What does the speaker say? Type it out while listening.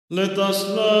Let us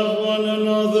love one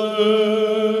another,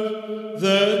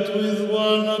 that with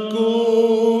one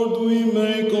accord we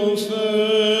may confess.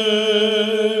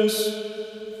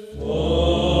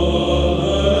 Father,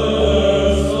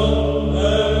 Son,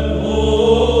 and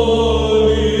Holy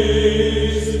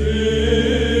Spirit,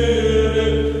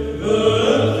 the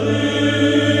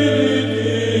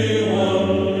Trinity, one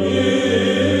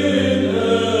in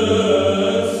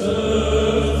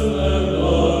essence and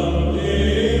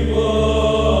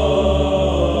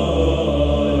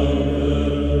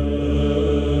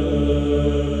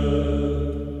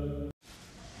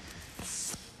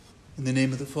In the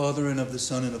name of the Father, and of the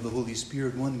Son, and of the Holy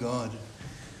Spirit, one God.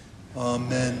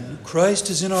 Amen. Christ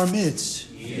is in our midst.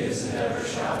 He is and ever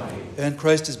shall be. And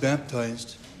Christ is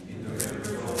baptized. In the river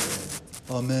Jordan.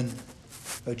 Amen.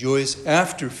 A joyous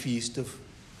after feast of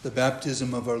the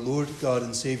baptism of our Lord God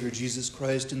and Savior Jesus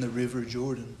Christ in the river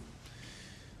Jordan.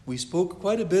 We spoke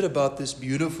quite a bit about this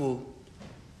beautiful,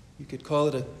 you could call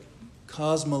it a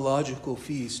cosmological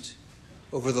feast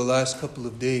over the last couple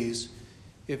of days.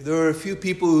 If there are a few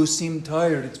people who seem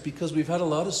tired, it's because we've had a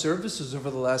lot of services over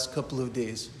the last couple of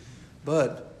days.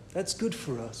 But that's good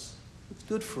for us. It's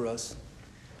good for us.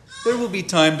 There will be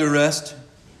time to rest.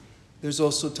 There's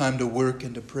also time to work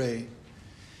and to pray.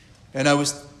 And I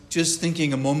was just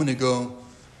thinking a moment ago,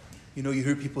 you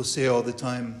hear people say all the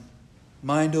time,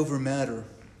 mind over matter,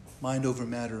 mind over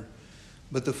matter.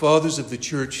 But the fathers of the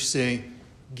church say,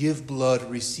 give blood,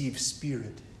 receive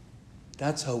spirit.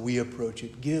 That's how we approach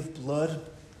it. Give blood,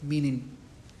 meaning,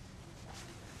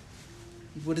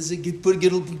 what does it? Put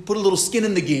a little skin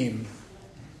in the game.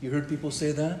 You heard people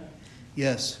say that?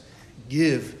 Yes.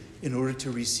 Give in order to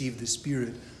receive the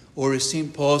Spirit. Or as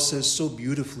St. Paul says so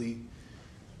beautifully,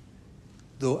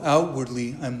 though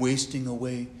outwardly I'm wasting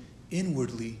away,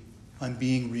 inwardly I'm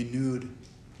being renewed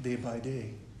day by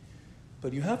day.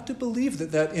 But you have to believe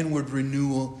that that inward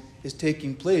renewal is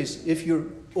taking place. If you're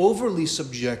overly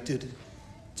subjected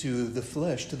to the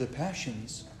flesh, to the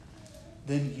passions,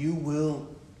 then you will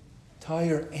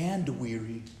tire and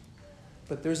weary.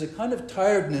 But there's a kind of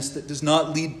tiredness that does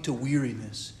not lead to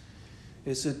weariness.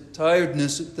 It's a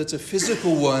tiredness that's a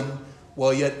physical one,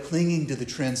 while yet clinging to the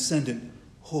transcendent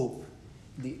hope,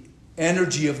 the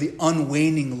energy of the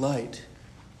unwaning light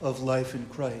of life in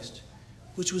Christ,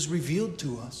 which was revealed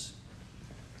to us.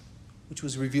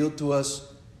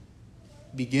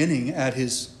 Beginning at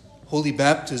his holy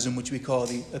baptism, which we call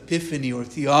the Epiphany or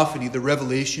Theophany, the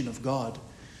revelation of God.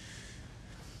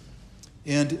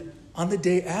 And on the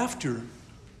day after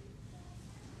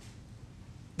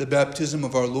the baptism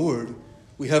of our Lord,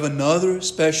 we have another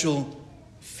special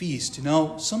feast.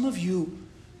 Now, some of you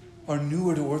are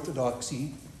newer to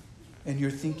Orthodoxy, and you're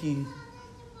thinking,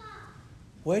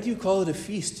 why do you call it a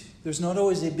feast? There's not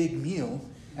always a big meal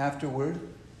afterward.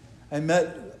 I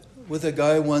met with a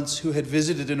guy once who had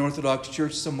visited an Orthodox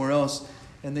church somewhere else,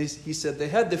 and he said they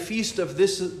had the feast of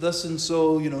this, thus and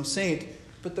so, saint,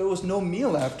 but there was no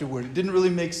meal afterward. It didn't really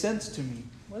make sense to me.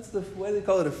 Why do they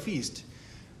call it a feast?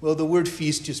 Well, the word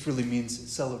feast just really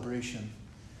means celebration.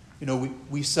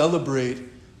 We celebrate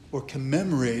or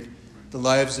commemorate the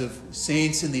lives of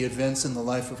saints and the events in the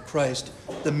life of Christ,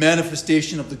 the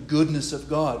manifestation of the goodness of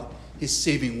God, his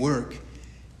saving work,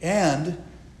 and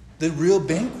the real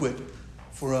banquet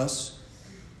for us,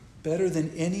 better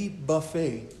than any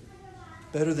buffet,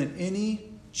 better than any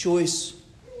choice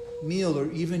meal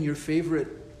or even your favorite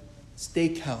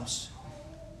steakhouse,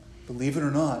 believe it or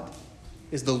not,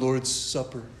 is the Lord's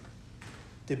Supper.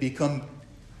 To become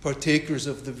partakers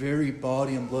of the very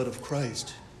body and blood of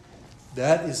Christ.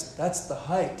 That's the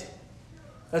height.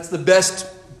 That's the best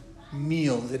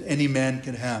meal that any man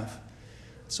can have.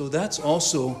 So that's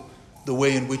also the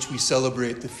way in which we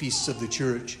celebrate the feasts of the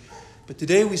church. But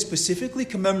today we specifically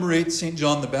commemorate St.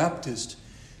 John the Baptist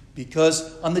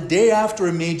because on the day after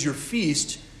a major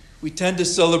feast, we tend to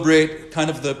celebrate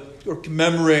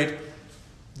commemorate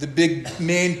the big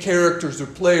main characters or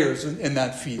players in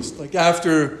that feast. Like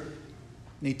after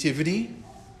Nativity,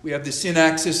 we have the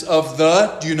Synaxis of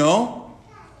the, do you know?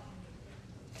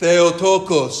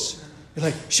 Theotokos. You're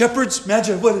like, shepherds,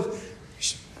 magi, what?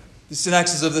 The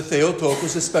Synaxis of the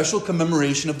Theotokos, a special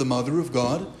commemoration of the Mother of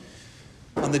God.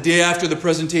 On the day after the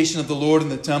presentation of the Lord in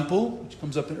the temple, which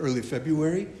comes up in early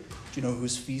February, do you know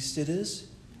whose feast it is?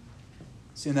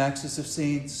 Synaxis of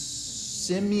Saints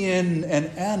Simeon and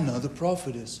Anna, the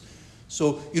prophetess.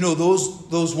 So,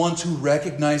 those ones who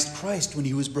recognized Christ when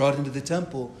he was brought into the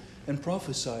temple and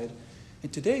prophesied.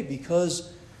 And today,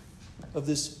 because of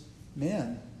this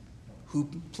man who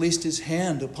placed his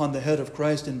hand upon the head of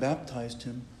Christ and baptized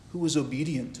him, who was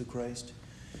obedient to Christ,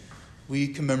 we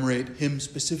commemorate him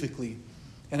specifically.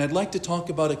 And I'd like to talk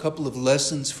about a couple of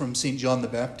lessons from St. John the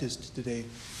Baptist today,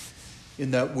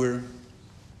 in that we're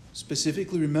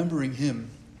specifically remembering him.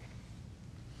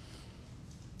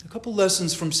 A couple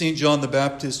lessons from St. John the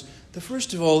Baptist. The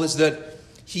first of all is that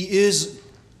he is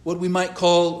what we might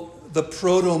call the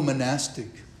proto-monastic.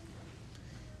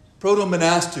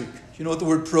 Proto-monastic. You know what the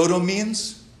word proto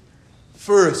means?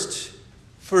 First.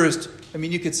 I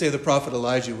mean, you could say the prophet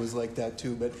Elijah was like that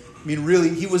too, but I mean, really,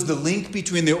 he was the link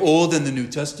between the Old and the New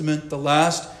Testament, the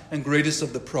last and greatest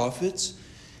of the prophets,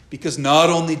 because not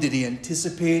only did he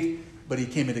anticipate, but he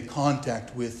came into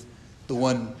contact with the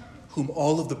one whom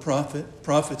all of the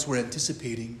prophets were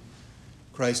anticipating,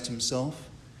 Christ himself.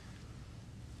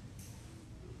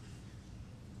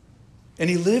 And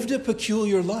he lived a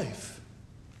peculiar life,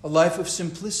 a life of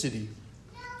simplicity,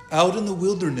 out in the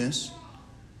wilderness,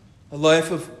 a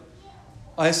life of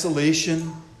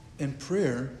isolation and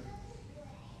prayer,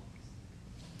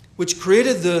 which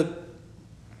created the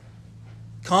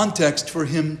context for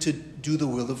him to do the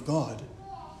will of God.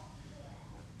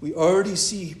 We already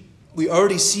see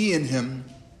in him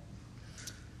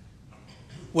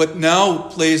what now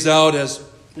plays out as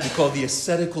what we call the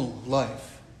ascetical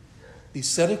life. The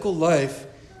ascetical life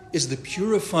is the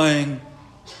purifying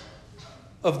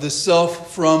of the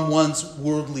self from one's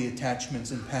worldly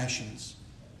attachments and passions.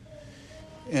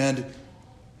 And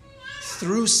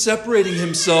through separating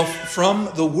himself from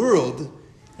the world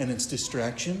and its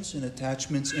distractions and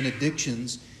attachments and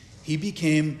addictions, he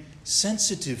became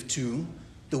sensitive to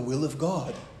the will of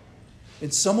God.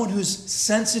 And someone who's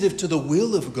sensitive to the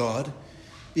will of God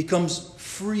becomes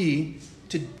free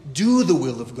to do the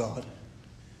will of God.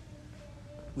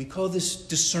 We call this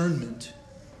discernment.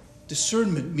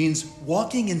 Discernment means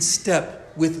walking in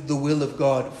step with the will of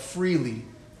God freely.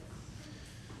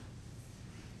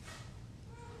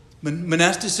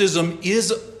 Monasticism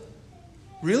is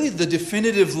really the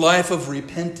definitive life of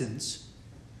repentance.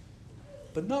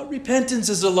 But not repentance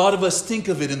as a lot of us think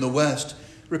of it in the West.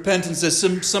 Repentance as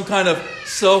some kind of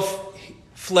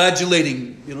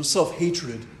self-flagellating,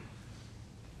 self-hatred.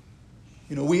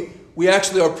 We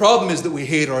actually, our problem is that we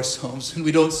hate ourselves and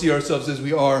we don't see ourselves as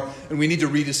we are, and we need to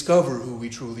rediscover who we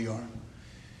truly are.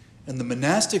 And the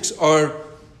monastics are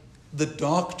the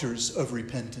doctors of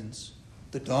repentance.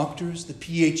 The doctors, the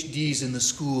PhDs in the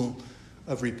school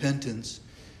of repentance.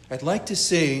 I'd like to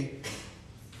say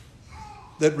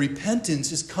that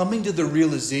repentance is coming to the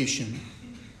realization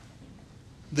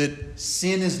that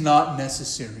sin is not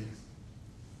necessary.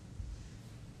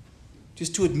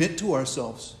 Just to admit to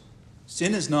ourselves,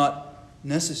 sin is not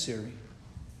necessary.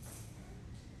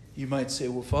 You might say,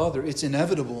 well, Father, it's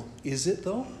inevitable. Is it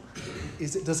though?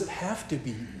 Does it have to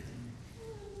be?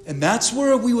 And that's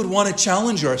where we would want to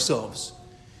challenge ourselves.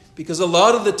 Because a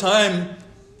lot of the time,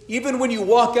 even when you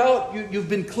walk out, you've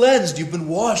been cleansed, you've been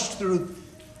washed through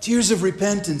tears of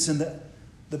repentance and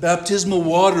the baptismal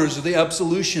waters or the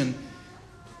absolution.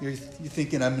 You're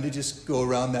thinking, I'm going to just go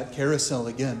around that carousel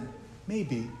again.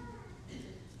 Maybe.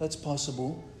 That's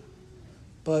possible.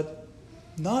 But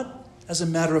not as a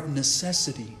matter of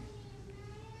necessity.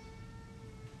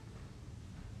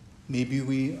 Maybe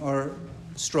we are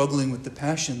struggling with the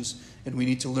passions and we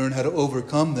need to learn how to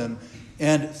overcome them.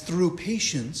 And through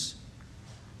patience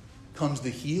comes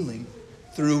the healing.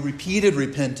 Through repeated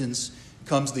repentance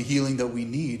comes the healing that we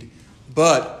need.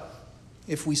 But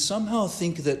if we somehow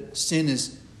think that sin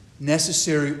is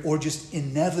necessary or just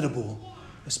inevitable,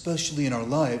 especially in our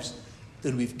lives,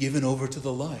 then we've given over to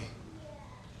the lie.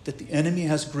 That the enemy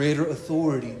has greater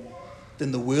authority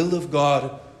than the will of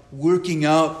God working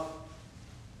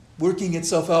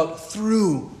itself out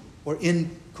through or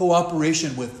in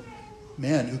cooperation with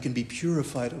man who can be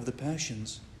purified of the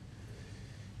passions.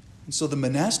 And so the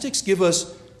monastics give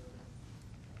us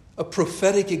a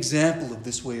prophetic example of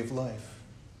this way of life.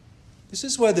 This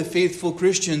is why the faithful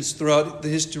Christians throughout the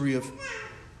history of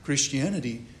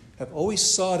Christianity have always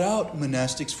sought out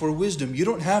monastics for wisdom. You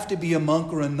don't have to be a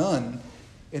monk or a nun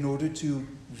in order to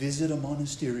visit a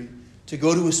monastery, to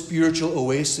go to a spiritual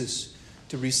oasis,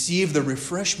 to receive the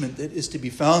refreshment that is to be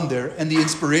found there and the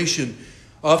inspiration.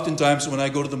 Oftentimes when I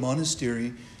go to the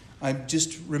monastery, I'm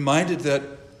just reminded that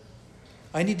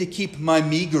I need to keep my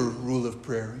meager rule of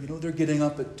prayer. They're getting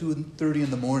up at 2:30 in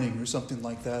the morning or something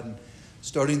like that and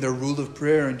starting their rule of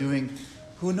prayer and doing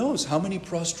who knows how many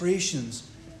prostrations,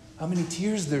 how many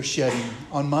tears they're shedding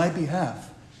on my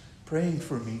behalf, praying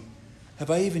for me.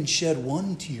 Have I even shed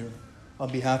one tear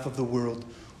on behalf of the world?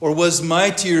 Or was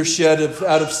my tear shed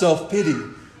out of self-pity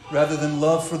rather than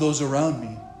love for those around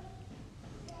me?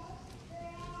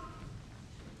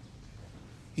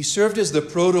 He served as the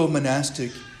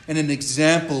proto-monastic and an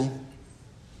example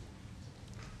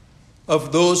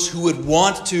of those who would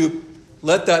want to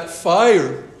let that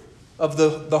fire of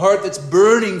the heart that's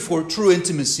burning for true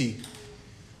intimacy,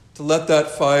 to let that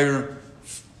fire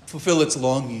fulfill its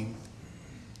longing.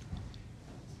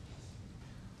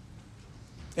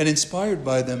 And inspired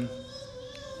by them,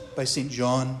 by St.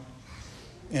 John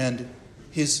and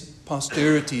his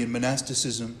posterity in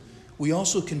monasticism, we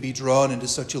also can be drawn into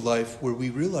such a life where we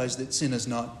realize that sin is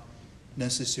not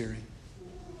necessary.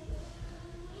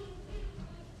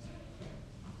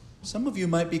 Some of you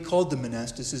might be called to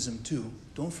monasticism too.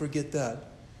 Don't forget that.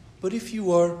 But if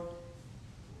you are,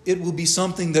 it will be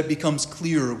something that becomes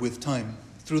clearer with time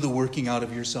through the working out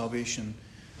of your salvation.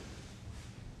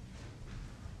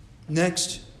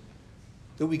 Next,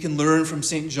 that we can learn from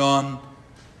St. John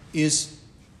is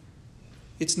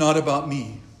it's not about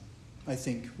me. I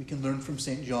think we can learn from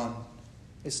St. John.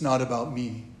 It's not about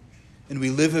me. And we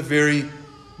live a very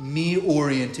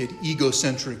me-oriented,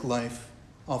 egocentric life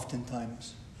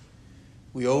oftentimes.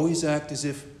 We always act as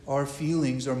if our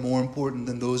feelings are more important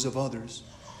than those of others.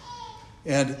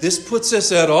 And this puts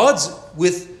us at odds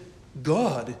with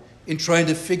God in trying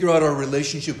to figure out our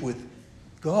relationship with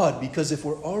God. Because if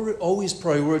we're always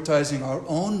prioritizing our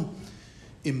own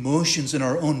emotions and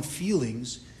our own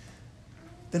feelings,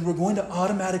 then we're going to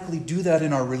automatically do that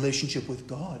in our relationship with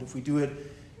God. If we do it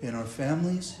in our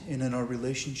families and in our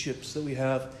relationships that we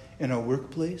have in our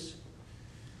workplace.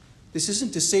 This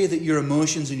isn't to say that your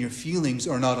emotions and your feelings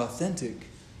are not authentic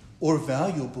or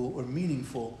valuable or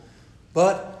meaningful,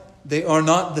 but they are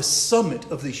not the summit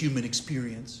of the human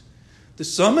experience. The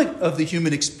summit of the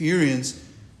human experience,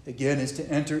 again, is to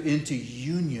enter into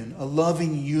union, a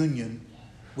loving union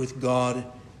with God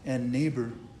and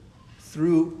neighbor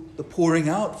through the pouring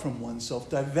out from oneself,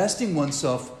 divesting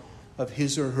oneself of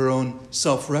his or her own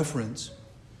self-reference.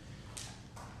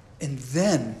 And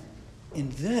then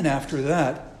after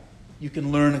that, you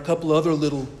can learn a couple other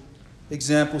little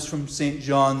examples from St.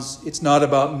 John's "It's not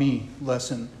about me"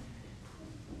 lesson.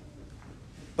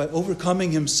 By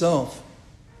overcoming himself,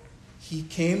 he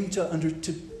came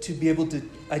to be able to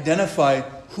identify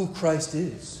who Christ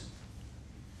is.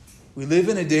 We live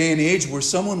in a day and age where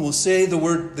someone will say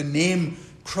the name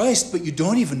Christ, but you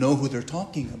don't even know who they're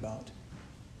talking about.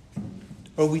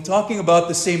 Are we talking about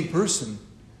the same person?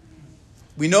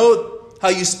 We know how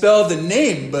you spell the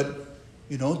name, but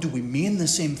do we mean the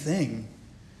same thing?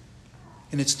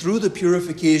 And it's through the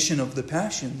purification of the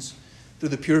passions, through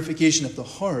the purification of the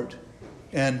heart,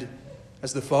 and,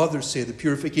 as the fathers say, the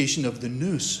purification of the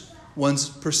nous, one's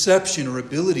perception or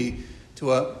ability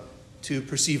to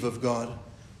perceive of God.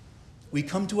 We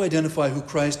come to identify who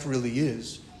Christ really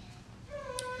is.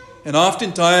 And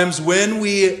oftentimes when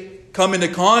we come into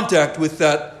contact with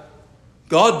that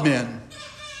God-man,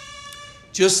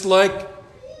 just like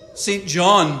St.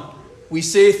 John, we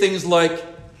say things like,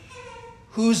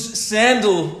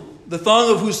 the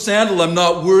thong of whose sandal I'm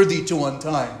not worthy to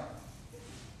untie.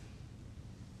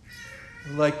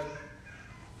 Like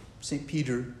St.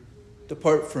 Peter,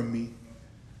 depart from me,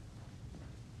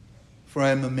 for I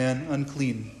am a man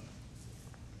unclean.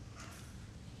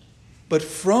 But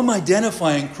from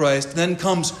identifying Christ then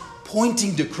comes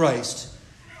pointing to Christ.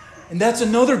 And that's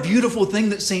another beautiful thing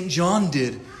that St. John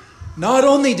did. Not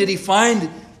only did he find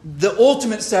the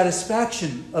ultimate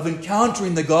satisfaction of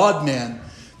encountering the God-man,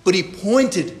 but he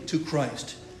pointed to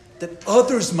Christ, that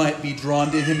others might be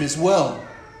drawn to him as well.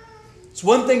 It's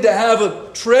one thing to have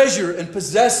a treasure and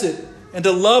possess it and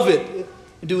to love it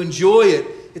and to enjoy it.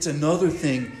 It's another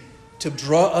thing to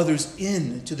draw others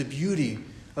in to the beauty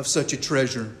of such a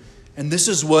treasure. And this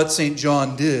is what St.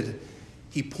 John did.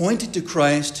 He pointed to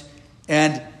Christ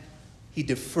and he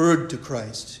deferred to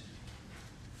Christ.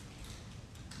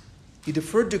 He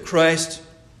deferred to Christ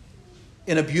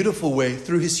in a beautiful way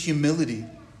through his humility.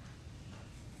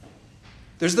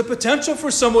 There's the potential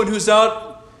for someone who's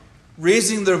out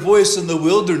raising their voice in the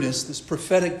wilderness, this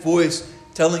prophetic voice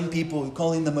telling people,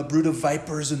 calling them a brood of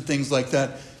vipers and things like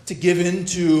that, to give in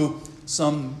to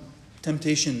some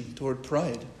temptation toward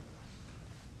pride.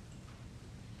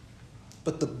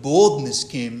 But the boldness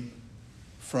came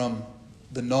from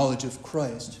the knowledge of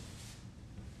Christ.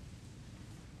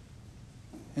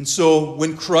 And so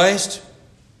when Christ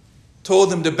told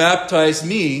them to baptize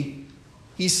me,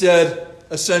 he said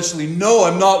essentially, no,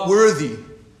 I'm not worthy.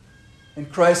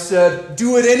 And Christ said,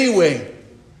 do it anyway.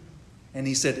 And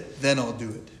he said, then I'll do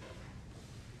it.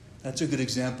 That's a good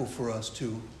example for us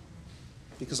too.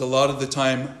 Because a lot of the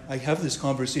time, I have this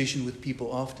conversation with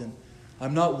people often.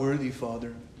 I'm not worthy,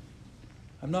 Father.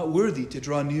 I'm not worthy to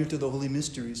draw near to the holy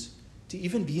mysteries, to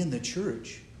even be in the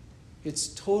church. It's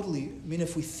totally,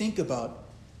 if we think about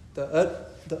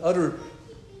the utter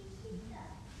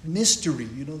mystery,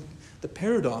 the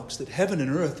paradox that heaven and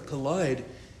earth collide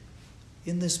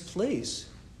in this place.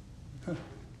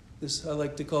 This, I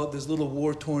like to call it this little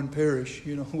war-torn parish,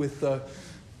 with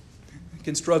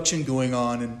construction going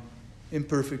on and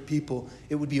imperfect people.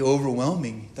 It would be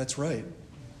overwhelming. That's right.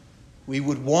 We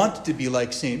would want to be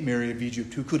like St. Mary of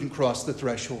Egypt, who couldn't cross the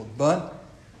threshold. But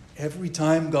every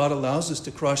time God allows us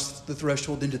to cross the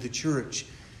threshold into the church,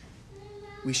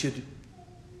 we should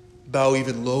bow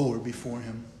even lower before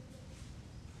him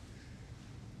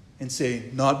and say,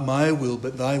 not my will,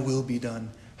 but thy will be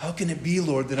done. How can it be,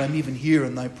 Lord, that I'm even here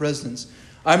in thy presence?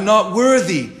 I'm not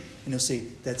worthy. And he'll say,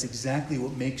 that's exactly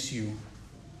what makes you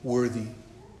worthy.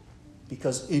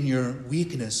 Because in your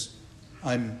weakness,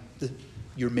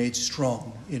 you're made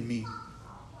strong in me.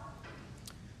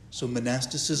 So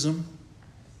monasticism,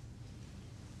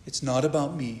 it's not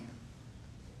about me.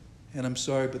 And I'm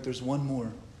sorry, but there's one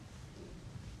more.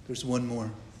 There's one more.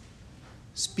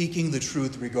 Speaking the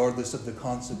truth regardless of the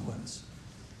consequence.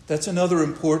 That's another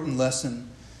important lesson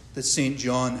that St.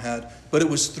 John had. But it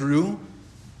was through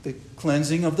the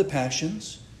cleansing of the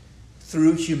passions,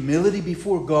 through humility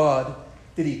before God,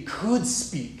 that he could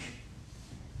speak.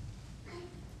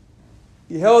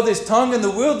 He held his tongue in the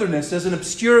wilderness as an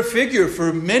obscure figure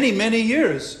for many, many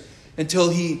years, until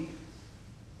he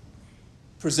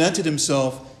presented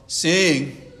himself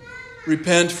saying,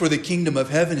 repent, for the kingdom of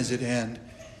heaven is at hand.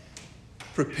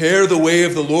 Prepare the way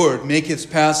of the Lord, make his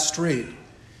path straight.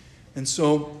 And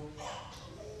so,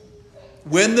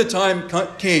 when the time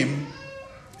came,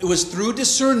 it was through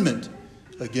discernment,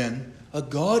 again, a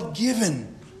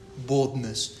God-given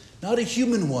boldness, not a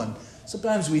human one.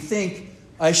 Sometimes we think,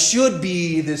 I should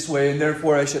be this way, and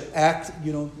therefore I should act,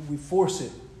 we force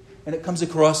it. And it comes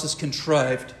across as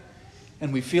contrived,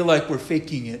 and we feel like we're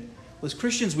faking it. Well, as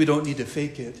Christians, we don't need to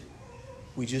fake it.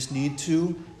 We just need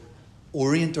to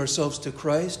orient ourselves to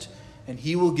Christ, and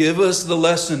he will give us the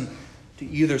lesson to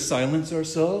either silence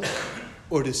ourselves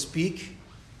or to speak,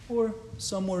 or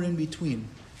somewhere in between.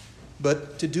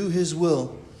 But to do his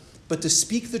will, but to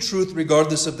speak the truth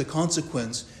regardless of the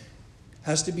consequence,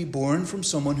 has to be born from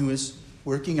someone who is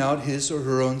working out his or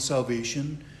her own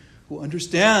salvation, who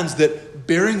understands that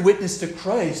bearing witness to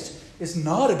Christ is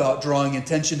not about drawing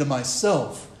attention to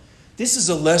myself. This is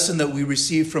a lesson that we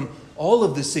receive from all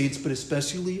of the saints, but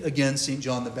especially, again, St.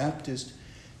 John the Baptist,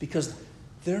 because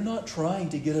they're not trying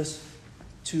to get us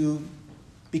to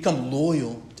become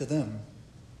loyal to them.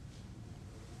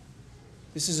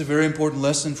 This is a very important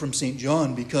lesson from St.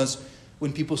 John, because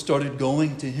when people started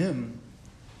going to him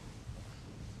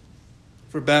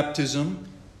for baptism,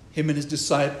 him and his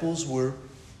disciples were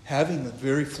having a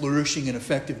very flourishing and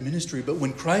effective ministry. But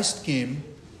when Christ came,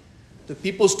 the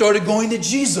people started going to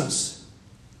Jesus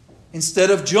instead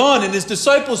of John, and his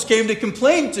disciples came to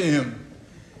complain to him.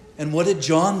 And what did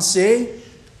John say?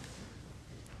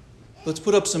 Let's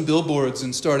put up some billboards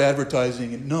and start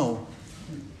advertising it. No.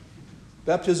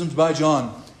 Baptism's by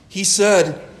John. He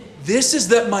said, this is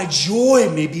that my joy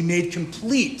may be made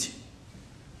complete.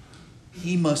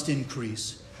 He must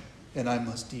increase, and I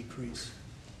must decrease.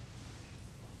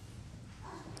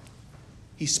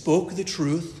 He spoke the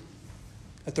truth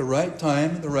at the right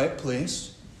time, in the right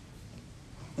place,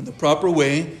 in the proper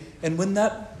way. And when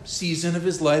that season of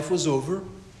his life was over,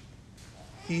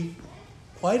 he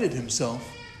quieted himself.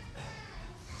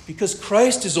 Because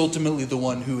Christ is ultimately the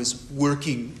one who is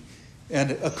working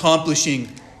and accomplishing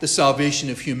the salvation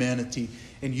of humanity.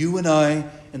 And you and I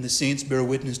and the saints bear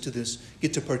witness to this,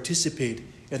 get to participate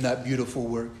in that beautiful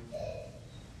work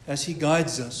as he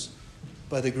guides us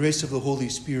by the grace of the Holy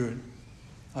Spirit,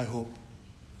 I hope.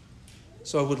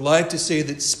 So I would like to say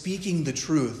that speaking the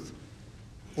truth,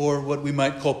 or what we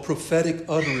might call prophetic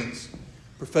utterance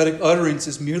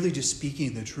is merely just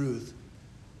speaking the truth,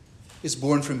 is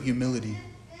born from humility.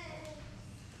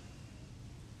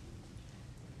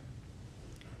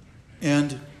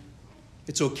 And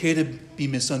it's okay to be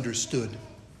misunderstood.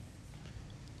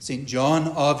 St. John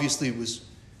obviously was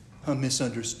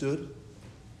misunderstood.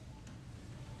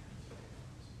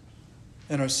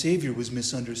 And our Savior was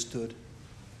misunderstood.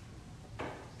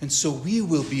 And so we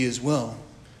will be as well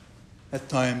at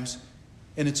times.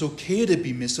 And it's okay to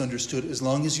be misunderstood as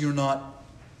long as you're not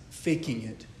faking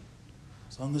it.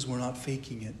 As long as we're not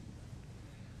faking it.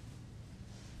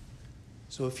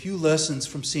 So a few lessons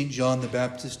from St. John the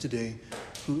Baptist today,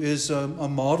 who is a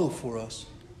model for us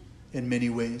in many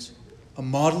ways. A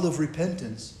model of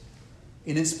repentance,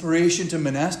 an inspiration to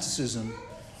monasticism,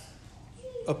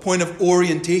 a point of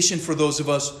orientation for those of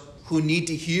us who need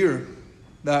to hear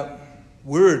that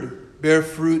word, bear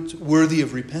fruit worthy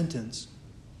of repentance.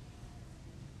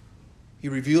 He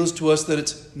reveals to us that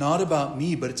it's not about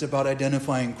me, but it's about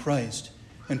identifying Christ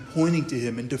and pointing to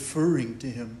him and deferring to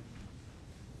him.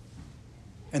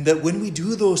 And that when we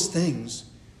do those things,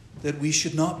 that we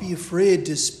should not be afraid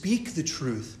to speak the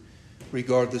truth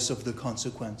regardless of the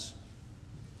consequence.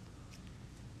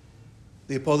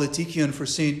 The Apologetikion for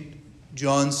St.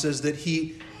 John says that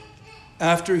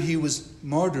after he was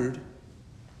martyred,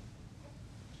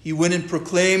 he went and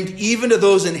proclaimed even to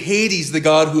those in Hades the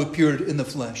God who appeared in the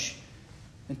flesh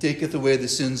and taketh away the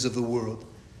sins of the world.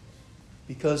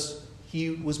 Because he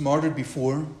was martyred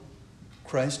before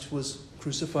Christ was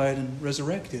crucified and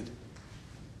resurrected.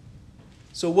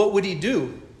 So what would he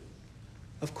do?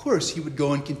 Of course, he would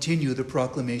go and continue the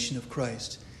proclamation of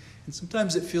Christ. And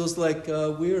sometimes it feels like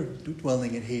we're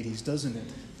dwelling in Hades, doesn't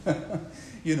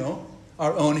it?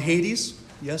 Our own Hades,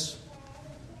 yes,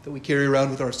 that we carry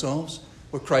around with ourselves,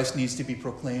 where Christ needs to be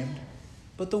proclaimed,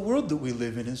 but the world that we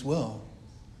live in as well.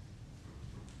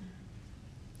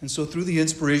 And so through the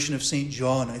inspiration of St.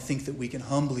 John, I think that we can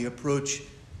humbly approach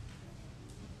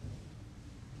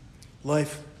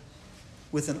life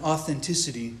with an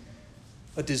authenticity,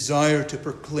 a desire to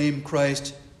proclaim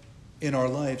Christ in our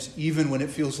lives, even when it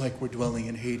feels like we're dwelling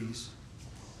in Hades.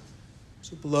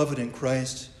 So, beloved in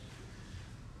Christ,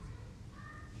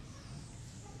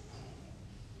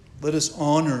 let us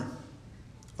honor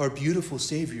our beautiful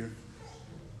Savior,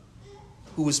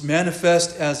 who was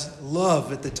manifest as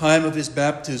love at the time of his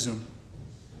baptism.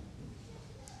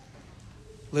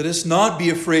 Let us not be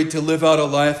afraid to live out a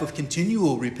life of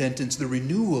continual repentance, the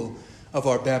renewal of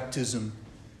our baptism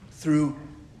through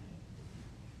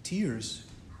tears,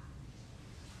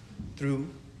 through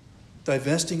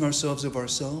divesting ourselves of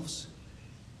ourselves.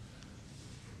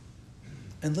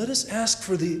 And let us ask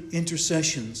for the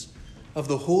intercessions of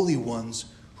the holy ones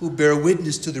who bear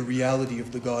witness to the reality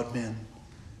of the God-man,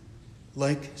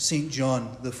 like St.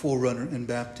 John, the Forerunner and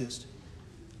Baptist,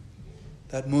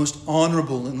 that most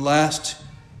honorable and last,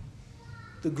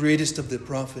 the greatest of the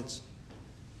prophets,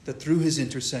 that through his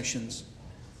intercessions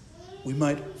we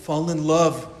might fall in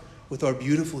love with our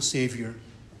beautiful Savior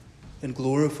and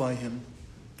glorify him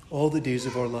all the days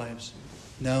of our lives,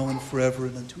 now and forever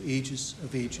and unto ages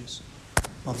of ages.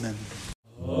 Amen.